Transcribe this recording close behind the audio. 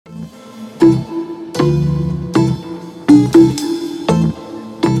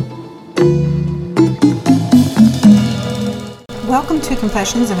Welcome to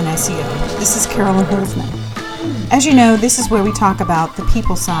Confessions of an SEO. This is Carolyn Holzman. As you know, this is where we talk about the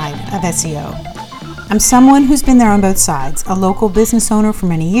people side of SEO. I'm someone who's been there on both sides, a local business owner for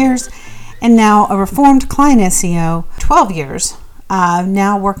many years, and now a reformed client SEO, 12 years,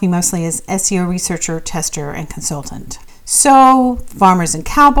 now working mostly as SEO researcher, tester, and consultant. So, farmers and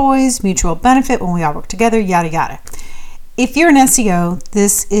cowboys, mutual benefit when we all work together, yada yada. If you're an SEO,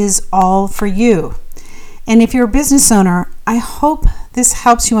 this is all for you. And if you're a business owner, I hope this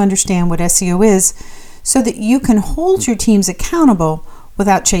helps you understand what SEO is so that you can hold your teams accountable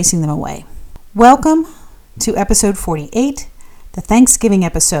without chasing them away. Welcome to episode 48, the Thanksgiving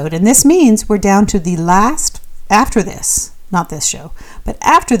episode. And this means we're down to the last, after this, not this show, but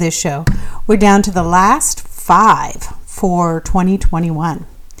after this show, we're down to the last 5 for 2021.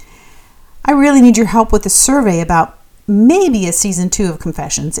 I really need your help with a survey about maybe a season 2 of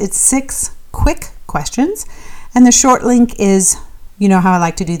Confessions. It's 6 quick questions, and the short link is, you know how I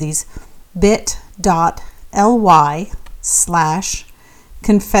like to do these,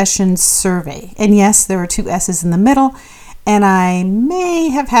 bit.ly/confessions survey. And yes, there are 2 S's in the middle, and I may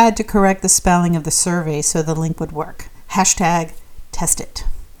have had to correct the spelling of the survey so the link would work. Hashtag test it.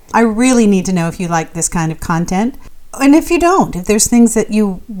 I really need to know if you like this kind of content, and if you don't, if there's things that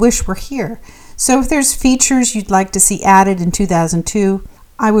you wish were here. So if there's features you'd like to see added in 2002,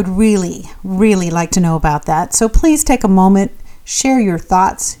 I would really like to know about that. So please take a moment, share your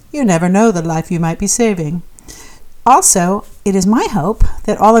thoughts. You never know the life you might be saving. Also, it is my hope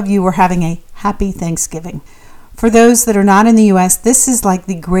that all of you are having a happy Thanksgiving. For those that are not in the U.S., this is like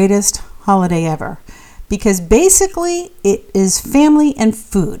the greatest holiday ever because basically it is family and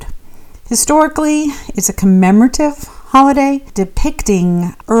food. Historically, it's a commemorative holiday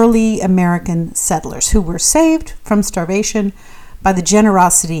depicting early American settlers who were saved from starvation by the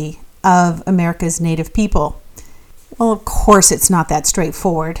generosity of America's native people. Well, of course, it's not that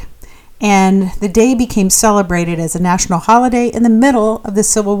straightforward. And the day became celebrated as a national holiday in the middle of the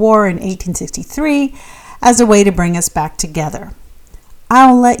Civil War in 1863 as a way to bring us back together.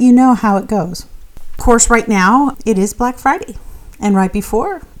 I'll let you know how it goes. Of course, right now, it is Black Friday. And right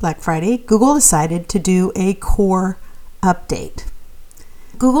before Black Friday, Google decided to do a core update.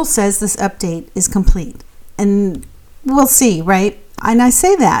 Google says this update is complete. And we'll see, right? And I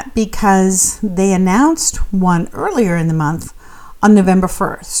say that because they announced one earlier in the month on November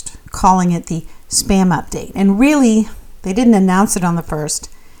 1st, calling it the spam update. And really, they didn't announce it on the 1st.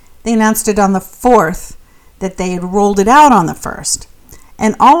 They announced it on the 4th that they had rolled it out on the 1st.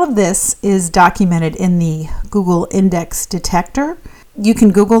 And all of this is documented in the Google Index Detector. You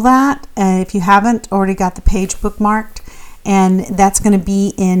can Google that if you haven't already got the page bookmarked. And that's going to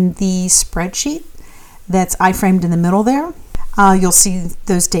be in the spreadsheet that's iframed in the middle there. You'll see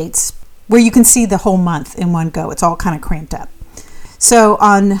those dates where you can see the whole month in one go. It's all kind of cramped up. So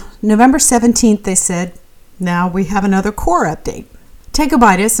on November 17th, they said, now we have another core update. Ted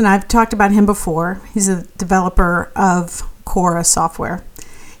Gobitis, and I've talked about him before. He's a developer of Quora software.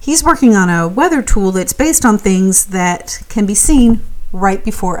 He's working on a weather tool that's based on things that can be seen right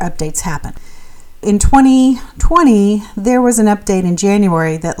before updates happen. In 2020, there was an update in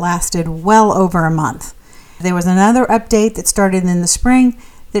January that lasted well over a month. There was another update that started in the spring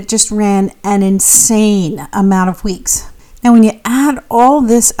that just ran an insane amount of weeks. Now, when you add all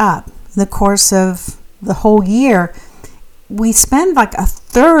this up in the course of the whole year, we spend like a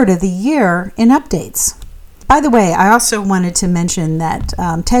third of the year in updates. By the way, I also wanted to mention that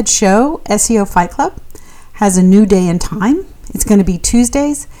Ted's show, SEO Fight Club, has a new day and time. It's going to be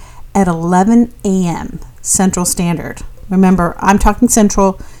Tuesdays at 11 a.m. Central Standard. Remember, I'm talking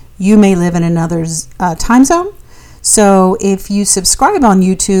Central. You may live in another time zone. So if you subscribe on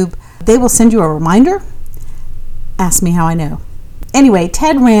YouTube, they will send you a reminder. Ask me how I know. Anyway,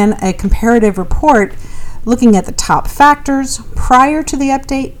 Ted ran a comparative report looking at the top factors prior to the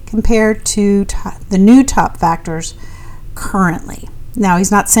update compared to the new top factors currently. Now,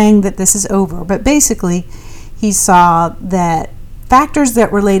 he's not saying that this is over, but basically he saw that factors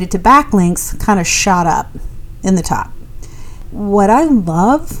that related to backlinks kind of shot up in the top. What I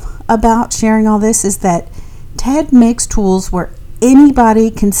love about sharing all this is that Ted makes tools where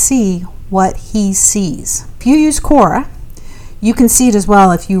anybody can see what he sees. If you use Quora, you can see it as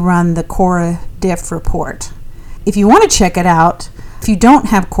well if you run the Quora diff report. If you want to check it out, if you don't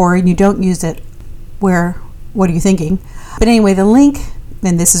have Quora and you don't use it, what are you thinking? But anyway, the link,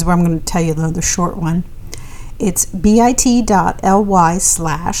 and this is where I'm going to tell you the short one, it's bit.ly/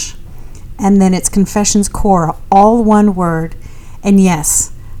 and then it's Confessions Quora, all one word. And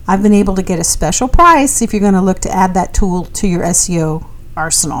yes, I've been able to get a special price if you're going to look to add that tool to your SEO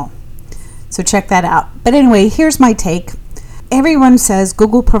arsenal. So check that out. But anyway, here's my take. everyone says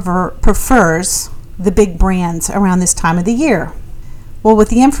Google prefers the big brands around this time of the year. Well, with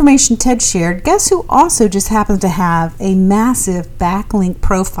the information Ted shared, guess who also just happens to have a massive backlink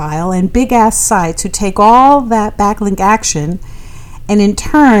profile and big-ass sites who take all that backlink action and in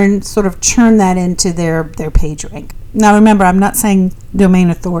turn sort of churn that into their page rank. Now remember, I'm not saying domain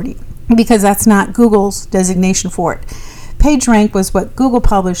authority because that's not Google's designation for it. PageRank was what Google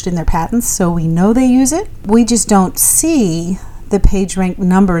published in their patents, so we know they use it. We just don't see the PageRank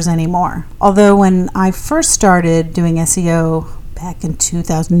numbers anymore. Although when I first started doing SEO back in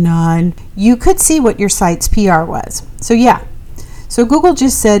 2009, you could see what your site's PR was. So Google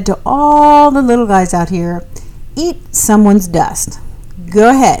just said to all the little guys out here, eat someone's dust. Go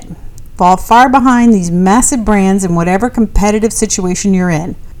ahead. Fall far behind these massive brands in whatever competitive situation you're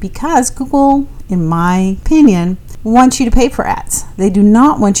in. Because Google, in my opinion, wants you to pay for ads. They do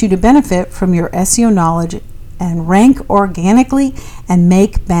not want you to benefit from your SEO knowledge and rank organically and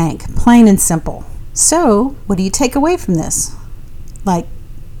make bank. Plain and simple. So, what do you take away from this? Like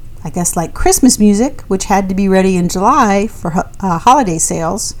Christmas music, which had to be ready in July for holiday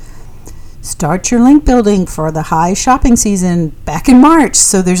sales. Start your link building for the high shopping season back in March,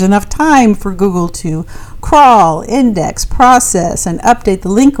 so there's enough time for Google to crawl, index, process, and update the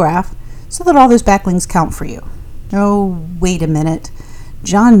link graph so that all those backlinks count for you. Oh, wait a minute.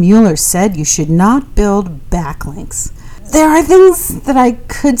 John Mueller said you should not build backlinks. There are things that I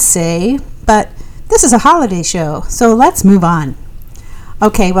could say, but this is a holiday show, so let's move on.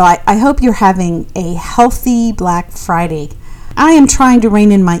 Okay, well, I hope you're having a healthy Black Friday. I am trying to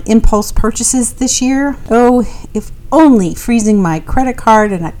rein in my impulse purchases this year. Oh, if only freezing my credit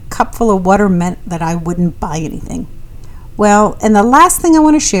card and a cup full of water meant that I wouldn't buy anything. Well, and the last thing I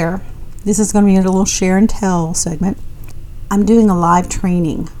want to share, this is going to be a little share and tell segment. I'm doing a live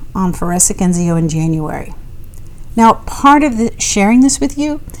training on Forensic SEO in January. Now, part of sharing this with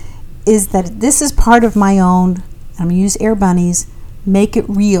you is that this is part of my own, I'm going to use Air Bunny's, Make It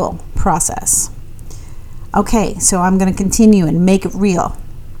Real process. Okay, so I'm going to continue and make it real.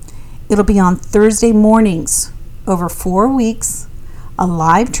 It'll be on Thursday mornings over 4 weeks, a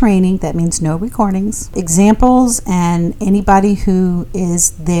live training, that means no recordings, examples, and anybody who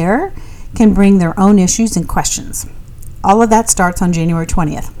is there can bring their own issues and questions. All of that starts on January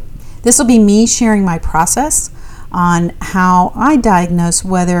 20th. This will be me sharing my process on how I diagnose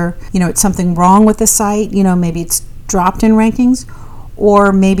whether, it's something wrong with the site, maybe it's dropped in rankings,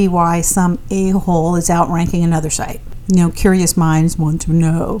 or maybe why some a-hole is outranking another site. Curious minds want to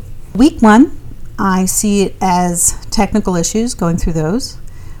know. Week 1, I see it as technical issues, going through those.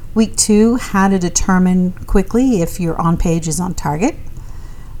 Week 2, how to determine quickly if your on-page is on target.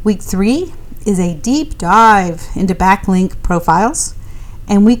 Week 3 is a deep dive into backlink profiles.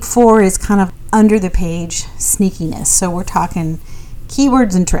 And week 4 is kind of under the page sneakiness. So we're talking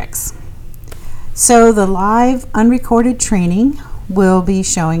keywords and tricks. So the live unrecorded training will be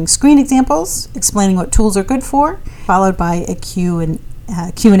showing screen examples, explaining what tools are good for, followed by a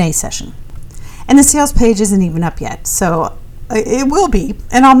Q&A session. And the sales page isn't even up yet, so it will be,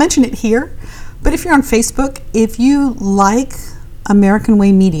 and I'll mention it here. But if you're on Facebook, if you like American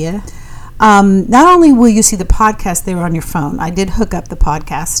Way Media, not only will you see the podcast there on your phone, I did hook up the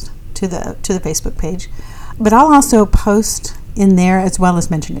podcast to the Facebook page, but I'll also post in there as well as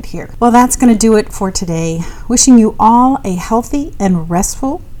mention it here. Well, that's going to do it for today. Wishing you all a healthy and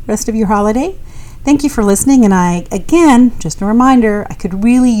restful rest of your holiday. Thank you for listening, and again, just a reminder, I could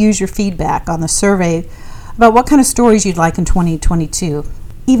really use your feedback on the survey about what kind of stories you'd like in 2022,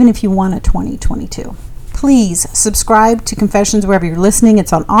 even if you want a 2022. Please subscribe to Confessions wherever you're listening.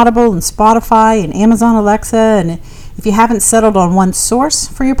 It's on Audible and Spotify and Amazon Alexa, and if you haven't settled on one source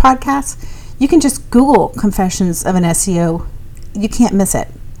for your podcast, you can just Google Confessions of an SEO. You can't miss it.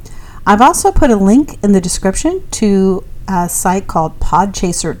 I've also put a link in the description to a site called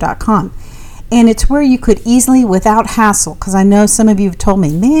podchaser.com. And it's where you could easily, without hassle, because I know some of you have told me,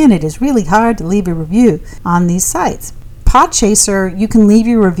 man, it is really hard to leave a review on these sites. Podchaser, you can leave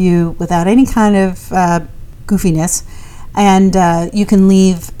your review without any kind of goofiness, and you can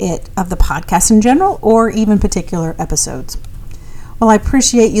leave it of the podcast in general or even particular episodes. Well, I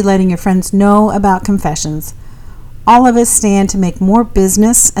appreciate you letting your friends know about Confessions. All of us stand to make more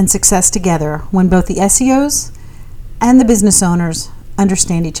business and success together when both the SEOs and the business owners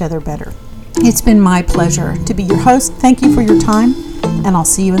understand each other better. It's been my pleasure to be your host. Thank you for your time, and I'll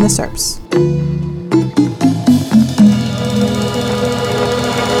see you in the SERPs.